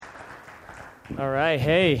All right,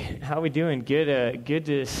 hey, how we doing? Good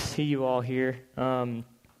to see you all here. As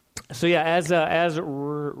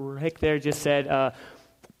Rick there just said,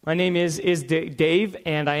 my name is Dave,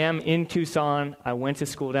 and I am in Tucson. I went to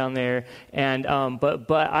school down there, and but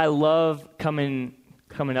I love coming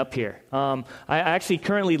up here. I actually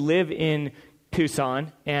currently live in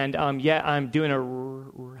Tucson, and I'm doing a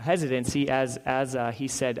residency as he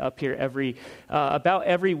said up here about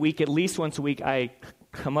every week, at least once a week. I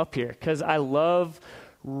come up here because I love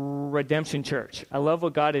Redemption Church. I love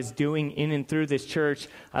what God is doing in and through this church.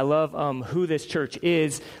 I love who this church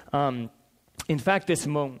is. In fact, this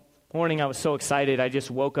morning I was so excited. I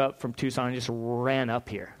just woke up from Tucson and just ran up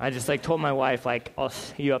here. I just told my wife, I'll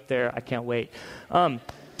see you up there. I can't wait. But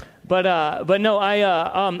no, I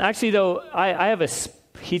have a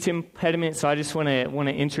speech impediment, so I just want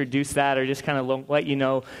to introduce that, or just kind of let you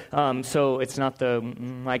know, so it's not the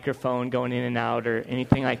microphone going in and out or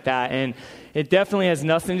anything like that. And it definitely has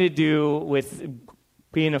nothing to do with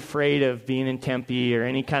being afraid of being in Tempe or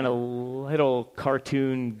any kind of little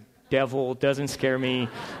cartoon devil. Doesn't scare me.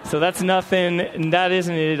 So that's nothing. That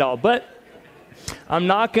isn't it at all. But I'm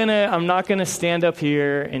not gonna stand up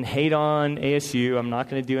here and hate on ASU. I'm not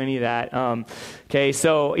gonna do any of that. Okay,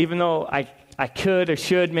 so even though I could or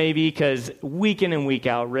should maybe, because week in and week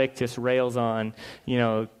out, Rick just rails on,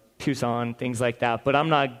 Tucson, things like that. But I'm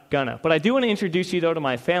not gonna. But I do want to introduce you, though, to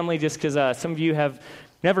my family, just because some of you have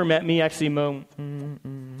never met me. Actually,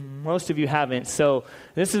 most of you haven't. So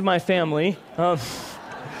this is my family.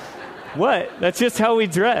 What? That's just how we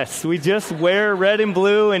dress. We just wear red and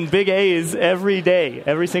blue and big A's every day,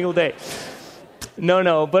 every single day.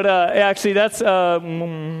 No. But actually, that's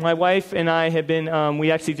my wife and I have been,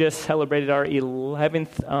 we actually just celebrated our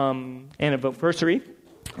 11th anniversary.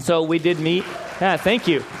 So we did meet. Yeah, thank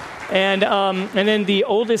you. And then the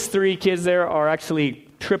oldest three kids there are actually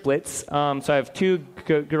triplets. So I have two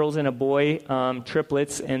girls and a boy,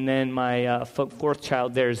 triplets. And then my fourth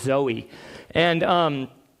child there, Zoe. And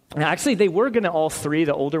actually, they were going to all three,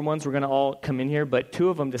 the older ones were going to all come in here, but two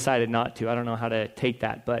of them decided not to. I don't know how to take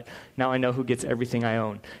that, but now I know who gets everything I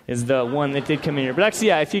own, is the one that did come in here. But actually,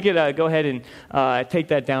 yeah, if you could go ahead and take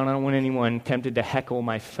that down. I don't want anyone tempted to heckle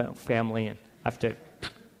my family and have to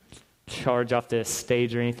charge off the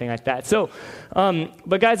stage or anything like that. So,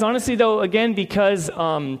 but guys, honestly, though, again, because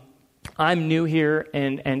I'm new here,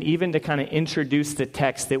 and even to kind of introduce the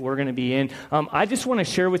text that we're going to be in, I just want to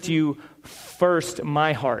share with you first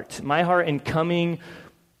my heart in coming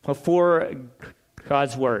before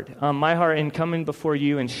God's word, my heart in coming before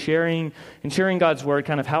you and sharing God's word,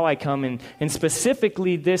 kind of how I come, and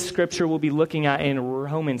specifically this scripture we'll be looking at in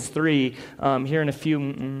Romans 3 here in a few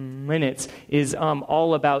minutes is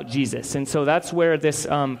all about Jesus. And so that's where this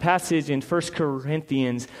passage in 1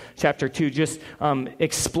 Corinthians chapter 2 just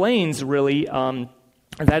explains really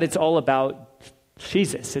that it's all about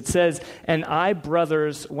Jesus. It says, "And I,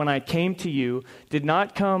 brothers, when I came to you, did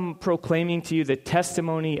not come proclaiming to you the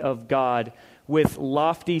testimony of God with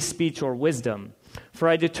lofty speech or wisdom, for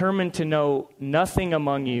I determined to know nothing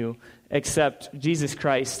among you except Jesus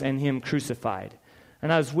Christ and him crucified.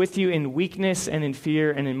 And I was with you in weakness and in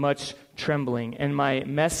fear and in much trembling. And my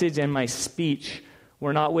message and my speech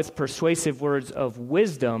were not with persuasive words of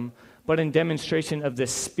wisdom, but in demonstration of the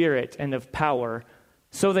Spirit and of power,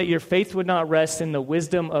 so that your faith would not rest in the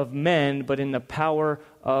wisdom of men, but in the power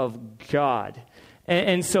of God."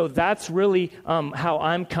 And so that's really how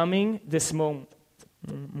I'm coming this morning.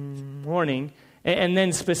 And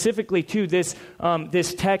then specifically, too, this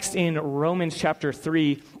text in Romans chapter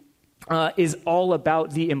 3 is all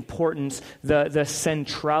about the importance, the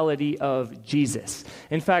centrality of Jesus.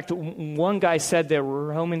 In fact, one guy said that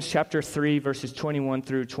Romans chapter 3, verses 21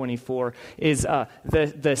 through 24, is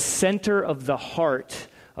the center of the heart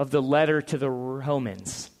of the letter to the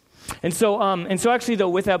Romans. And so actually, though,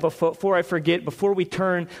 with that, before I forget, before we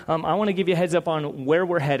turn, I want to give you a heads up on where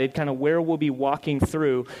we're headed, kind of where we'll be walking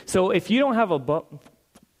through. So if you don't have a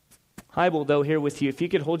Bible, though, here with you, if you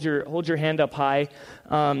could hold your hand up high,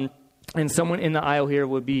 and someone in the aisle here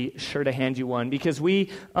would be sure to hand you one, because we,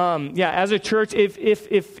 as a church,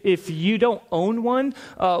 if you don't own one,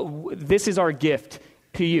 this is our gift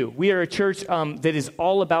to you. We are a church that is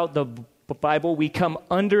all about the Bible. We come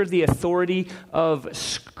under the authority of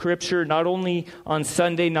Scripture, not only on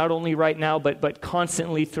Sunday, not only right now, but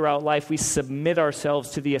constantly throughout life. We submit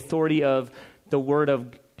ourselves to the authority of the Word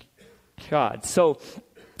of God. So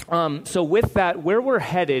with that, where we're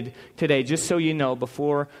headed today, just so you know,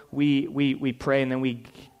 before we pray and then we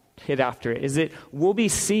get after it, is that we'll be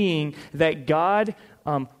seeing that God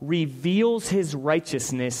reveals his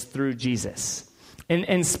righteousness through Jesus.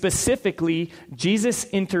 And specifically, Jesus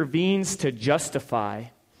intervenes to justify.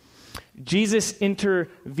 Jesus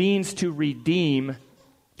intervenes to redeem.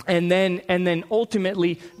 And then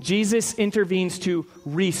ultimately, Jesus intervenes to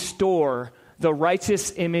restore the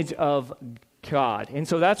righteous image of God. And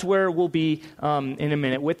so that's where we'll be in a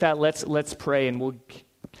minute. With that, let's pray and we'll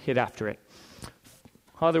get after it.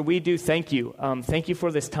 Father, we do thank you. Thank you for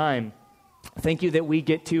this time. Thank you that we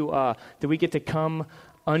get to come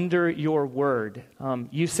under your word.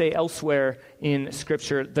 You say elsewhere in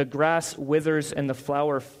Scripture, the grass withers and the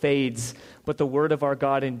flower fades, but the word of our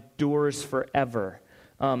God endures forever.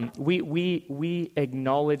 We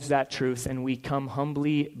acknowledge that truth, and we come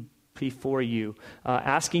humbly before you,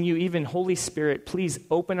 asking you, even Holy Spirit, please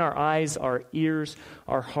open our eyes, our ears,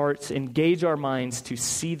 our hearts, engage our minds to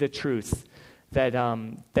see the truth that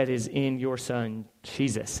is in your Son,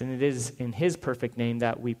 Jesus. And it is in his perfect name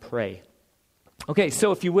that we pray. Okay,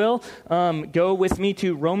 so if you will, go with me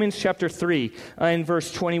to Romans chapter 3 in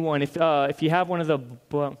verse 21. If you have one of the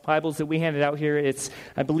Bibles that we handed out here, it's,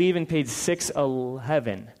 I believe, in page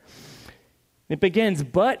 611. It begins,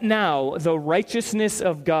 "But now the righteousness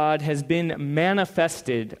of God has been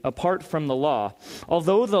manifested apart from the law,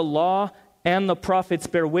 although the law and the prophets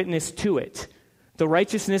bear witness to it, the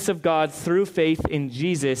righteousness of God through faith in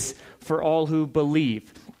Jesus for all who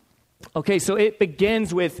believe." Okay, so it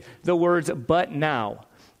begins with the words, "but now."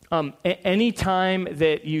 Any time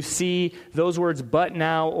that you see those words, "but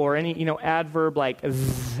now," or any adverb like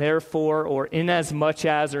 "therefore" or "in as much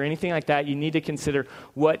as" or anything like that, you need to consider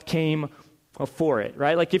what came before it,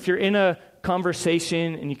 right? Like if you're in a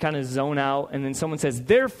conversation and you kind of zone out and then someone says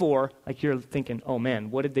 "therefore," like you're thinking, "Oh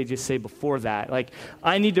man, what did they just say before that?" Like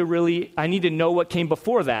I need to know what came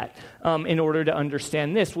before that in order to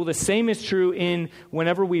understand this. Well, the same is true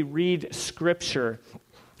whenever we read Scripture.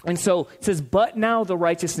 And so it says, "But now the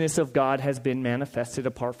righteousness of God has been manifested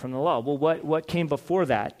apart from the law." Well, what came before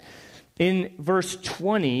that? In verse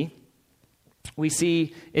 20, we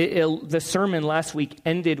see the sermon last week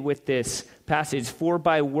ended with this passage, "For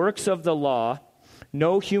by works of the law,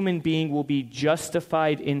 no human being will be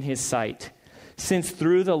justified in his sight, since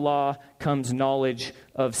through the law comes knowledge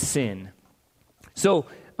of sin." So,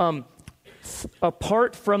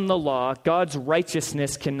 apart from the law, God's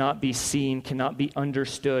righteousness cannot be seen, cannot be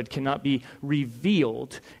understood, cannot be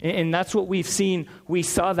revealed. And that's what we've seen. We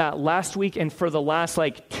saw that last week and for the last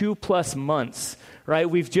 2+ months. Right?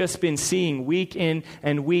 We've just been seeing week in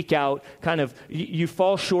and week out kind of you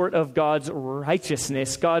fall short of God's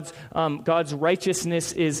righteousness. God's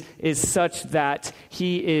righteousness is such that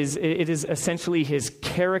it is essentially his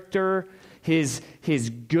character, his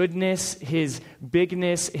goodness, his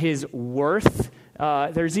bigness, his worth.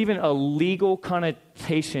 There's even a legal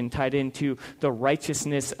connotation tied into the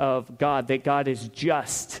righteousness of God, that God is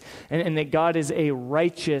just and that God is a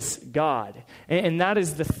righteous God. And that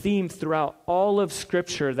is the theme throughout all of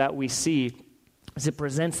Scripture that we see, as it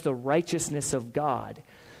presents the righteousness of God.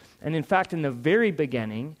 And in fact, in the very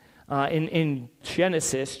beginning, in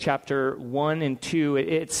Genesis chapter 1 and 2,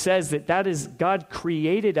 it says that is God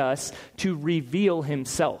created us to reveal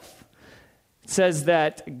himself. It says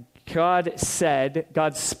that God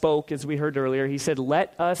spoke, as we heard earlier, he said,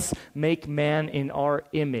 "Let us make man in our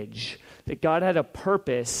image." That God had a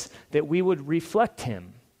purpose that we would reflect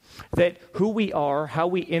him. That who we are, how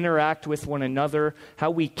we interact with one another,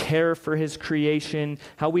 how we care for his creation,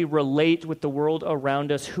 how we relate with the world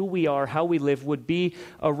around us, who we are, how we live, would be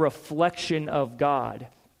a reflection of God.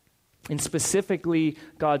 And specifically,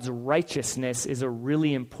 God's righteousness is a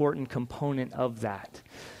really important component of that.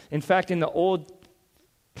 In fact, in the Old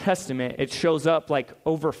Testament, it shows up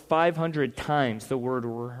over 500 times, the word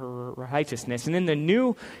righteousness. And in the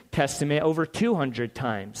New Testament, over 200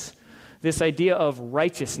 times, this idea of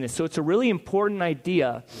righteousness. So it's a really important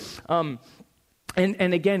idea. And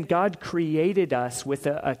again, God created us with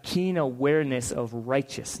a keen awareness of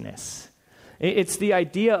righteousness. It's the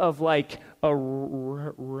idea of a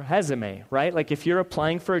resume, right? Like if you're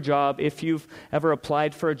applying for a job, if you've ever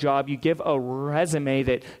applied for a job, you give a resume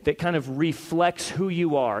that kind of reflects who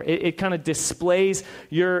you are. It kind of displays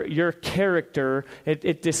your character.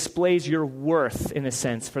 It displays your worth, in a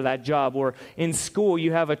sense, for that job. Or in school,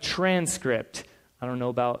 you have a transcript. I don't know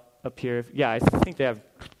about up here. Yeah, I think they have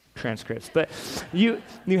transcripts. But you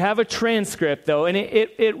have a transcript, though, and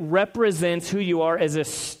it represents who you are as a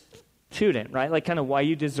student, right? Like kind of why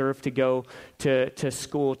you deserve to go to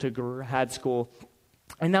school, to grad school.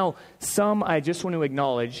 And now I just want to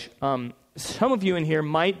acknowledge, some of you in here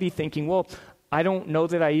might be thinking, well, I don't know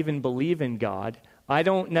that I even believe in God. I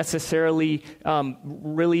don't necessarily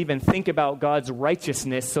really even think about God's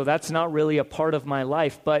righteousness, so that's not really a part of my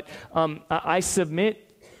life. But I submit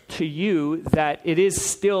to you that it is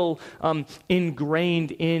still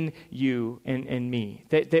ingrained in you and me.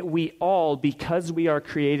 That we all, because we are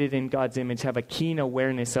created in God's image, have a keen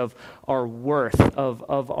awareness of our worth,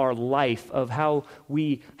 of our life, of how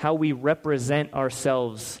we represent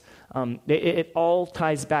ourselves. It all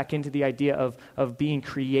ties back into the idea of being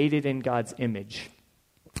created in God's image.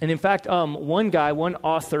 And in fact, one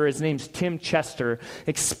author, his name's Tim Chester,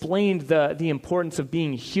 explained the importance of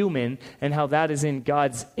being human and how that is in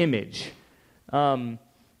God's image. And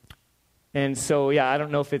so, I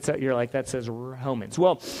don't know if you're like, that says Romans.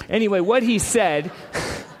 Well, anyway, what he said,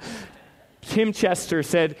 Tim Chester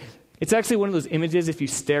said, it's actually one of those images, if you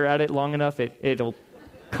stare at it long enough, it'll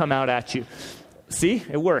come out at you. See,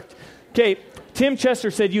 it worked. Okay, Tim Chester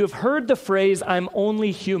said, you have heard the phrase, I'm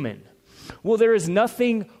only human. Well, there is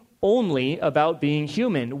nothing only about being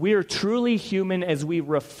human. We are truly human as we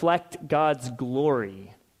reflect God's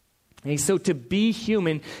glory. Okay, so to be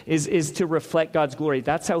human is to reflect God's glory.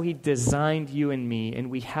 That's how he designed you and me, and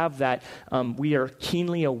we have that. We are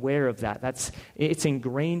keenly aware of that. It's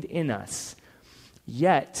ingrained in us.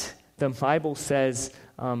 Yet, the Bible says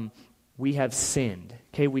we have sinned.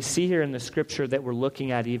 Okay, we see here in the scripture that we're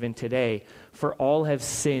looking at even today, for all have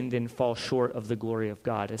sinned and fall short of the glory of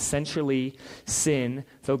God. Essentially, sin,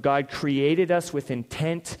 though God created us with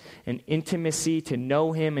intent and intimacy to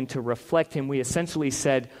know him and to reflect him, we essentially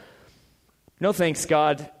said, no thanks,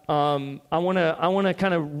 God. I want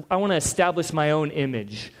to establish my own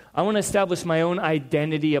image. I want to establish my own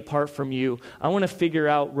identity apart from you. I want to figure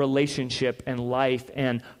out relationship and life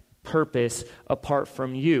and purpose apart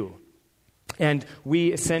from you. And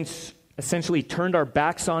we essentially turned our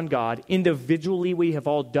backs on God. Individually, we have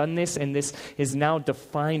all done this, and this is now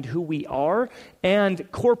defined who we are. And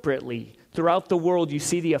corporately, throughout the world, you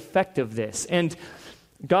see the effect of this. And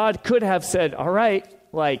God could have said, all right,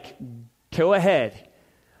 go ahead.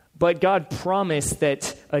 But God promised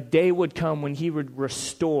that a day would come when he would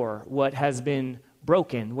restore what has been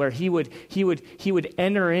broken, where he would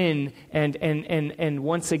enter in and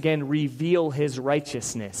once again reveal his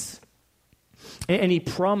righteousness. And he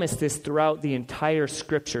promised this throughout the entire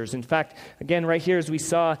scriptures. In fact, again, right here, as we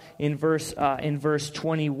saw in verse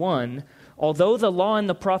 21, although the law and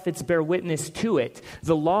the prophets bear witness to it,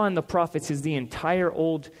 the law and the prophets is the entire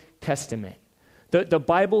Old Testament. The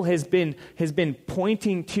Bible has been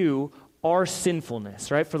pointing to our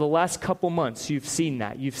sinfulness, right? For the last couple months, you've seen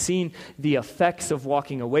that. You've seen the effects of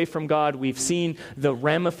walking away from God. We've seen the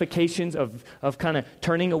ramifications of kind of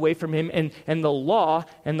turning away from him. And the law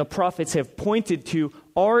and the prophets have pointed to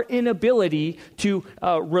our inability to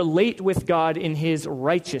relate with God in his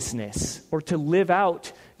righteousness or to live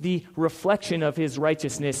out the reflection of his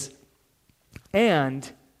righteousness. And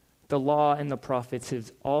the law and the prophets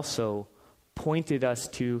have also pointed us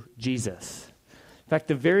to Jesus. In fact,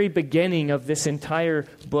 the very beginning of this entire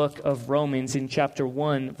book of Romans in chapter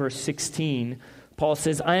 1, verse 16, Paul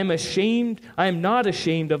says, I am not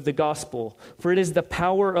ashamed of the gospel, for it is the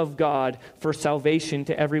power of God for salvation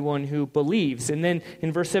to everyone who believes. And then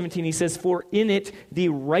in verse 17 he says, for in it the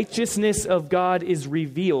righteousness of God is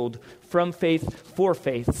revealed from faith for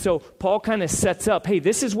faith. So Paul kind of sets up, hey,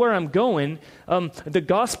 this is where I'm going. The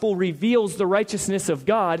gospel reveals the righteousness of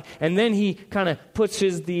God, and then he kind of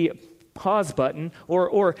pushes the pause button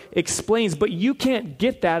or explains, but you can't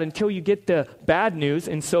get that until you get the bad news.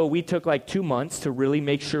 And so we took 2 months to really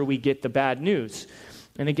make sure we get the bad news.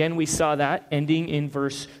 And again, we saw that ending in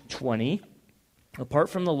verse 20. Apart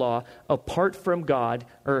from the law, apart from God,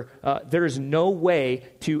 there is no way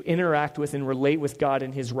to interact with and relate with God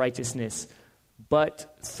in his righteousness.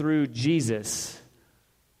 But through Jesus,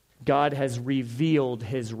 God has revealed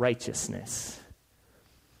his righteousness.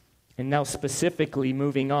 And now specifically,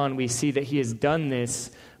 moving on, we see that he has done this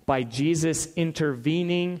by Jesus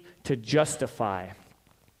intervening to justify.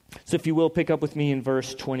 So if you will, pick up with me in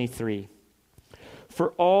verse 23.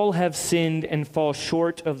 For all have sinned and fall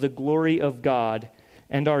short of the glory of God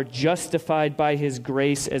and are justified by his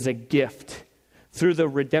grace as a gift through the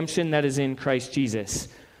redemption that is in Christ Jesus.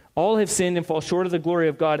 All have sinned and fall short of the glory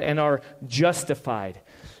of God and are justified.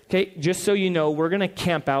 Okay, just so you know, we're going to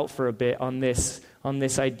camp out for a bit on this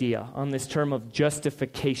idea, on this term of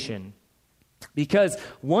justification. Because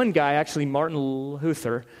one guy, actually Martin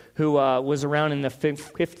Luther, who was around in the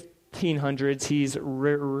 1500s, he's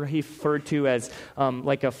referred to as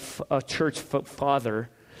a church father.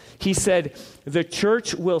 He said, the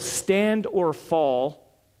church will stand or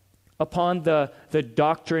fall upon the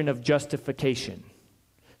doctrine of justification.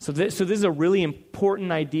 So this is a really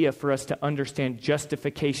important idea for us to understand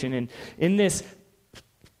justification. And in this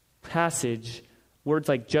passage, words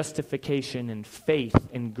like justification and faith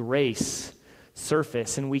and grace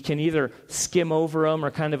surface, and we can either skim over them or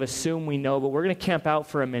kind of assume we know, but we're going to camp out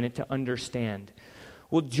for a minute to understand.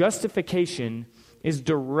 Well, justification is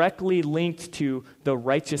directly linked to the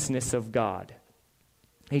righteousness of God.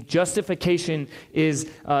 A justification is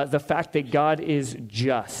the fact that God is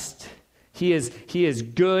just. He is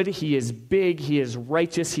good, He is big, He is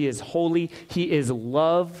righteous, He is holy, He is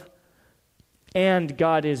love, and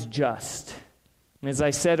God is just. And as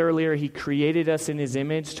I said earlier, He created us in His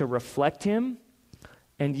image to reflect Him,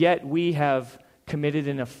 and yet we have committed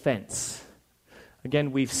an offense.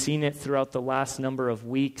 Again, we've seen it throughout the last number of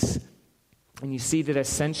weeks, and you see that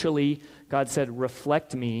essentially God said,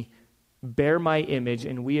 reflect me, bear my image,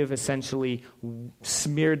 and we have essentially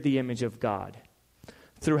smeared the image of God.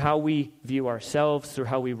 Through how we view ourselves, through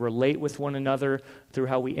how we relate with one another, through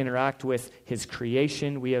how we interact with His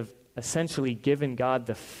creation, we have essentially given God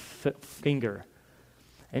the finger.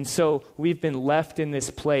 And so we've been left in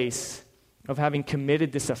this place of having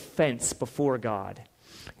committed this offense before God.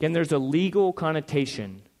 Again, there's a legal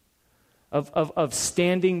connotation of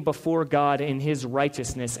standing before God in His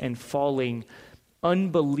righteousness and falling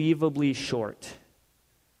unbelievably short.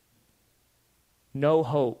 No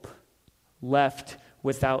hope left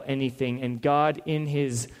without anything. And God, in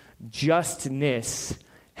His justness,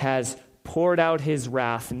 has poured out His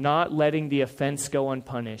wrath, not letting the offense go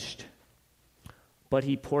unpunished, but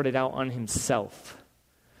He poured it out on Himself.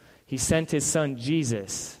 He sent His Son,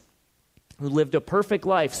 Jesus, who lived a perfect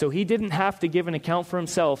life, so He didn't have to give an account for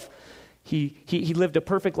Himself. He lived a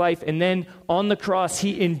perfect life, and then on the cross,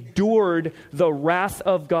 He endured the wrath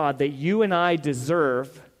of God that you and I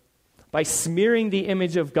deserve. By smearing the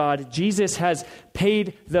image of God, Jesus has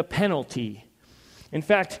paid the penalty. In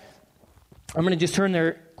fact, I'm going to just turn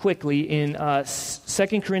there quickly in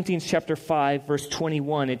 2 Corinthians chapter 5, verse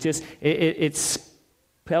 21. It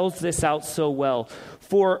spells this out so well.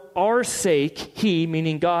 For our sake, He,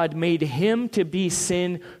 meaning God, made Him to be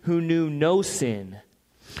sin who knew no sin,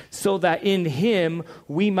 so that in Him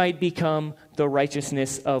we might become the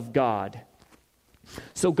righteousness of God.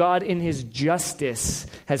 So God, in His justice,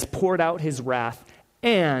 has poured out His wrath,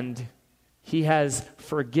 and He has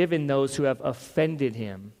forgiven those who have offended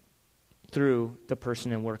Him through the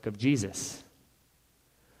person and work of Jesus.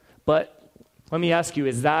 But let me ask you,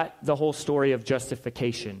 is that the whole story of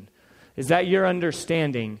justification? Is that your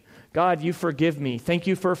understanding? God, you forgive me. Thank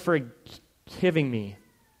you for forgiving me.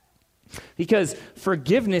 Because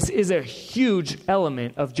forgiveness is a huge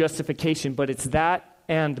element of justification, but it's that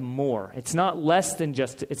and more. It's not less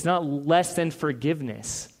than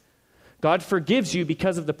forgiveness. God forgives you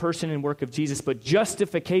because of the person and work of Jesus, but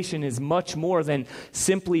justification is much more than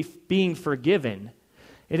simply being forgiven.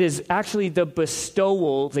 It is actually the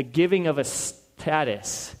bestowal, the giving of a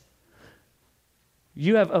status.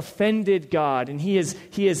 You have offended God, and He has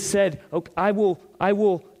said, okay, I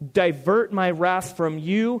will divert my wrath from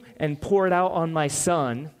you and pour it out on my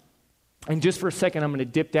Son. And just for a second, I'm going to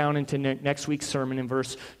dip down into next week's sermon in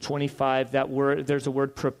verse 25. There's a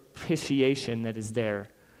word propitiation that is there.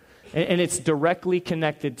 And it's directly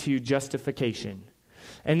connected to justification.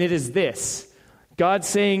 And it is this: God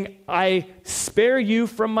saying, I spare you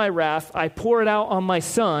from my wrath, I pour it out on my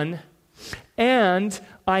Son, and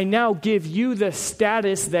I now give you the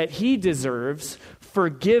status that He deserves,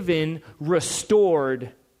 forgiven,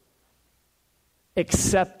 restored,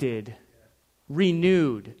 accepted,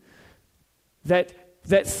 renewed. That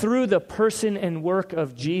through the person and work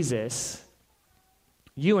of Jesus,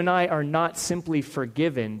 you and I are not simply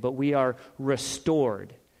forgiven, but we are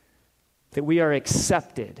restored. That we are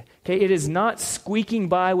accepted. Okay, it is not squeaking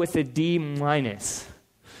by with a D minus.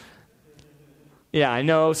 Yeah, I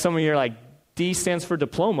know some of you are like, D stands for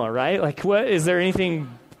diploma, right? Like, what? Is there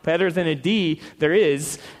anything better than a D? There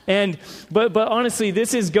is. But honestly,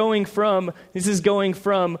 this is going from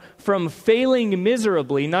failing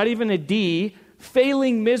miserably, not even a D,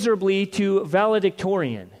 failing miserably to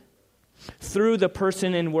valedictorian through the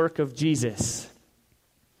person and work of Jesus.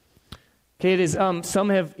 Okay, it is. Some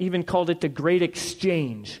have even called it the great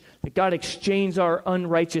exchange. That God exchanged our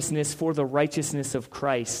unrighteousness for the righteousness of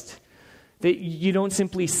Christ. That you don't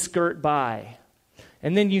simply skirt by.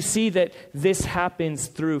 And then you see that this happens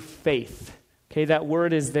through faith. Okay, that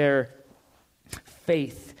word is there,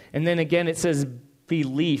 faith. And then again it says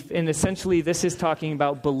belief. And essentially this is talking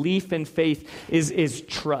about belief and faith is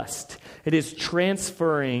trust. It is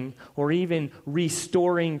transferring or even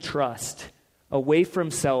restoring trust away from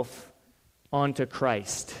self onto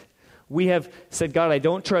Christ. we have said, God, I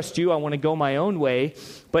don't trust you. I want to go my own way.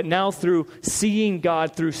 But now through seeing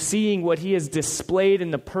God, through seeing what he has displayed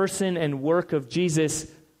in the person and work of Jesus,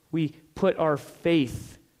 we put our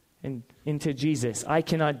faith into Jesus. I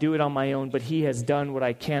cannot do it on my own, but he has done what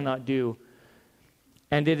I cannot do.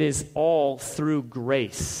 And it is all through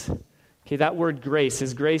grace. Okay, that word grace,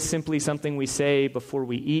 is grace simply something we say before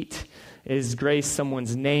we eat? Is grace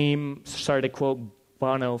someone's name? Sorry to quote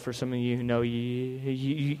Bono for some of you who know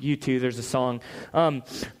you too. There's a song.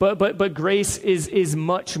 But grace is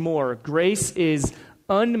much more. Grace is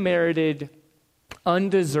unmerited,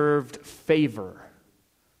 undeserved favor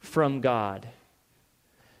from God.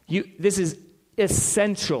 This is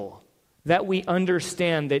essential that we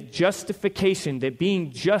understand that justification, that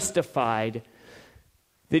being justified,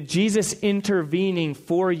 that Jesus intervening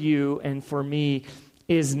for you and for me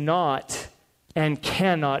is not and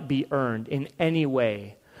cannot be earned in any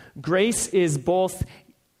way. Grace is both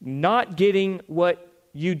not getting what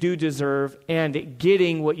you do deserve and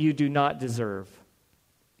getting what you do not deserve.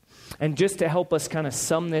 And just to help us kind of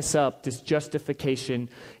sum this up, this justification,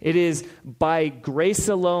 it is by grace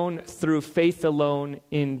alone, through faith alone,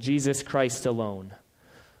 in Jesus Christ alone.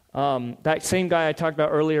 That same guy I talked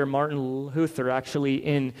about earlier, Martin Luther, actually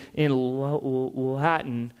in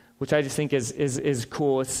Latin, which I just think is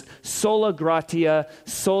cool. It's sola gratia,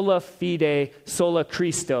 sola fide, sola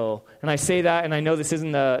Christo. And I say that, and I know this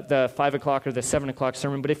isn't the 5 o'clock or the 7 o'clock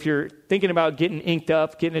sermon, but if you're thinking about getting inked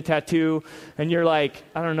up, getting a tattoo, and you're like,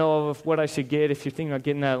 I don't know what I should get, if you're thinking about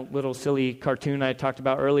getting that little silly cartoon I talked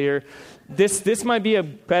about earlier, this might be a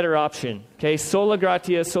better option. Okay, sola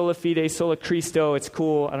gratia, sola fide, sola Christo. It's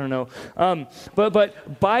cool. I don't know.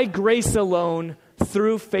 But by grace alone,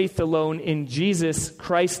 through faith alone, in Jesus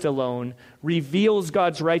Christ alone, reveals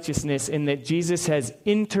God's righteousness in that Jesus has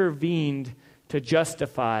intervened to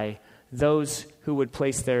justify those who would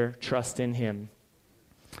place their trust in him.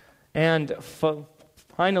 And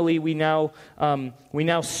finally, we now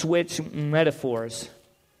switch metaphors.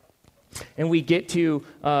 And we get to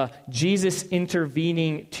Jesus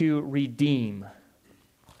intervening to redeem.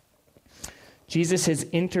 Jesus has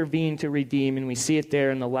intervened to redeem, and we see it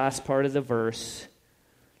there in the last part of the verse.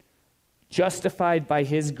 Justified by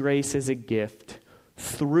his grace as a gift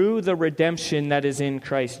through the redemption that is in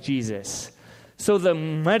Christ Jesus. So the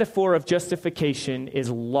metaphor of justification is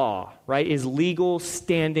law, right? Is legal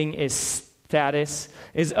standing, is status,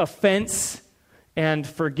 is offense and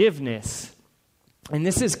forgiveness. And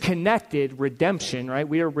this is connected, redemption, right?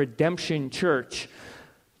 We are redemption church.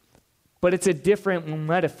 But it's a different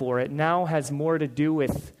metaphor. It now has more to do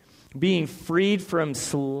with being freed from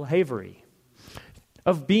slavery,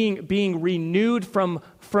 of being renewed from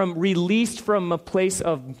released from a place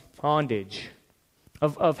of bondage,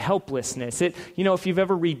 of helplessness. If you've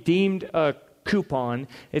ever redeemed a coupon,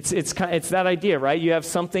 it's that idea, right? You have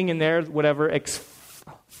something in there, whatever,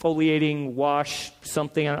 exfoliating, wash,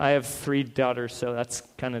 something. I have 3 daughters, so that's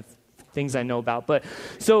kind of things I know about. But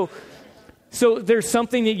so there's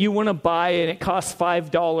something that you want to buy and it costs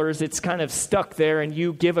 $5. It's kind of stuck there, and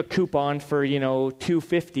you give a coupon for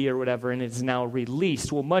 $2.50 or whatever, and it's now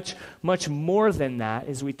released. Well, much more than that,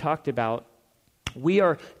 as we talked about, we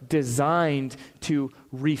are designed to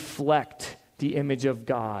reflect the image of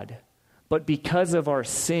God. But because of our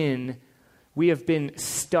sin, we have been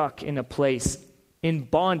stuck in a place, in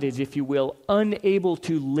bondage, if you will, unable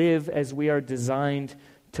to live as we are designed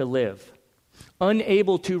to live.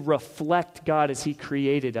 Unable to reflect God as he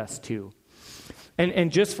created us to.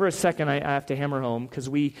 And just for a second, I have to hammer home, because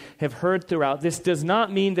we have heard throughout, this does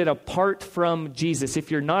not mean that apart from Jesus,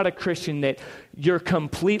 if you're not a Christian, that you're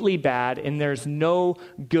completely bad and there's no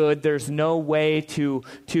good, there's no way to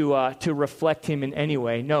reflect him in any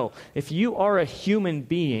way. No, if you are a human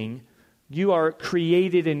being, you are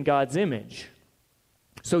created in God's image.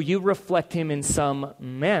 So you reflect him in some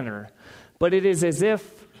manner. But it is as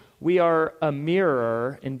if we are a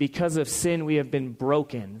mirror, and because of sin, we have been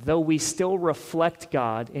broken. Though we still reflect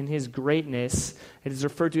God in his greatness, it is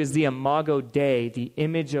referred to as the imago Dei, the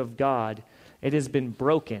image of God. It has been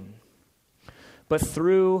broken. But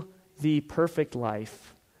through the perfect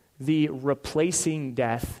life, the replacing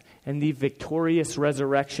death, and the victorious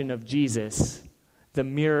resurrection of Jesus, the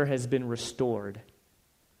mirror has been restored.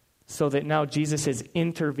 So that now Jesus has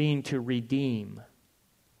intervened to redeem.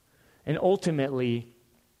 And ultimately,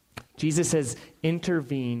 Jesus has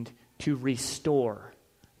intervened to restore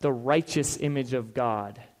the righteous image of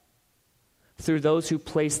God. Through those who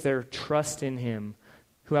place their trust in him,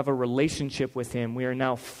 who have a relationship with him, we are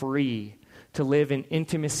now free to live in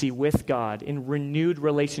intimacy with God, in renewed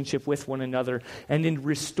relationship with one another, and in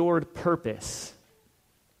restored purpose.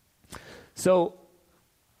 So,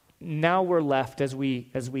 now we're left as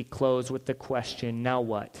we close with the question, now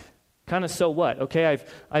what? Kind of so what? Okay,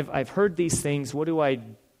 I've heard these things. What do I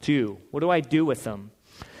do? What do I do with them?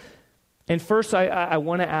 And first, I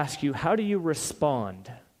want to ask you, how do you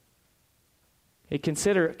respond? Okay,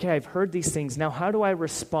 consider, okay, I've heard these things. Now, how do I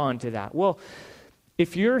respond to that? Well,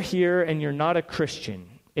 if you're here and you're not a Christian,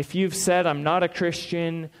 if you've said, I'm not a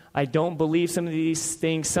Christian, I don't believe some of these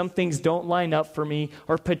things, some things don't line up for me,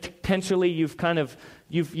 or potentially you've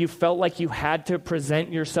felt like you had to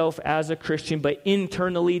present yourself as a Christian, but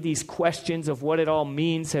internally these questions of what it all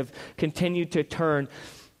means have continued to turn.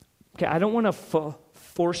 Okay, I don't want to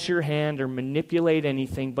force your hand or manipulate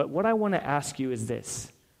anything, but what I want to ask you is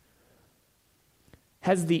this.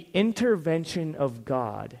 Has the intervention of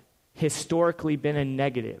God historically been a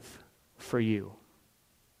negative for you?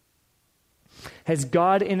 Has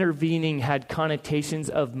God intervening had connotations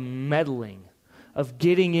of meddling, of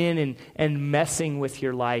getting in and messing with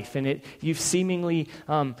your life? And you've seemingly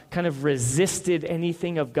kind of resisted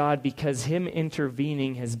anything of God because him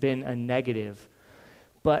intervening has been a negative.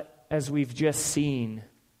 But as we've just seen,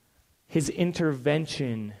 his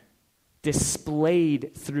intervention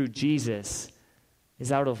displayed through Jesus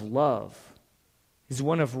is out of love, is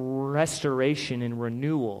one of restoration and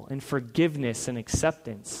renewal and forgiveness and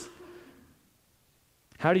acceptance.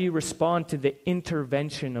 How do you respond to the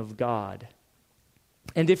intervention of God?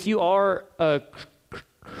 And if you are a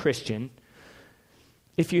Christian,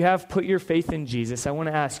 if you have put your faith in Jesus, I want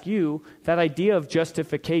to ask you, that idea of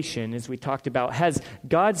justification, as we talked about, has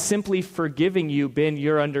God simply forgiving you been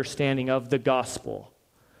your understanding of the gospel?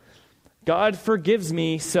 God forgives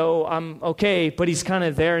me, so I'm okay, but he's kind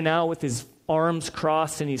of there now with his arms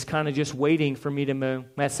crossed, and he's kind of just waiting for me to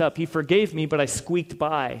mess up. He forgave me, but I squeaked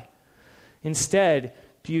by. Instead,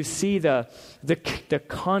 do you see the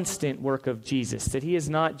constant work of Jesus, that he has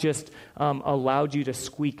not just allowed you to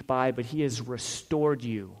squeak by, but he has restored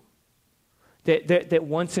you? That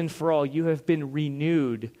once and for all, you have been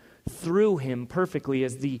renewed through him perfectly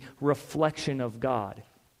as the reflection of God.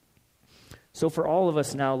 So for all of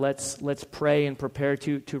us now, let's pray and prepare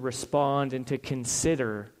to respond and to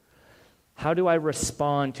consider, how do I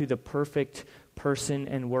respond to the perfect person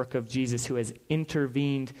and work of Jesus who has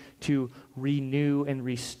intervened to renew and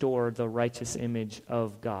restore the righteous image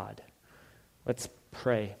of God? Let's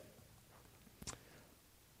pray.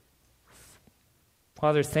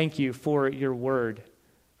 Father, thank you for your word.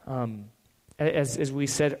 As we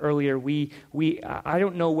said earlier, I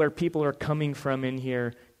don't know where people are coming from in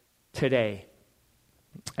here today.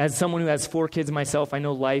 As someone who has 4 kids myself, I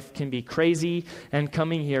know life can be crazy and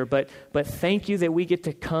coming here, but thank you that we get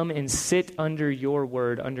to come and sit under your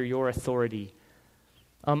word, under your authority.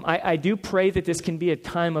 I do pray that this can be a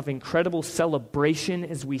time of incredible celebration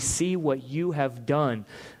as we see what you have done.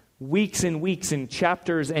 Weeks and weeks and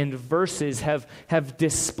chapters and verses have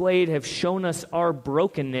displayed, have shown us our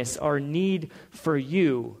brokenness, our need for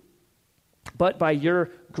you. But by your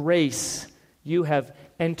grace, you have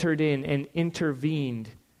entered in and intervened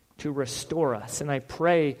to restore us. And I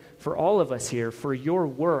pray for all of us here, for your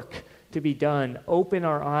work to be done. Open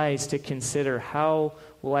our eyes to consider, how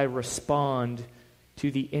will I respond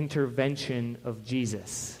to the intervention of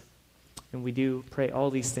Jesus? And we do pray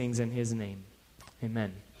all these things in his name.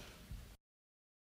 Amen.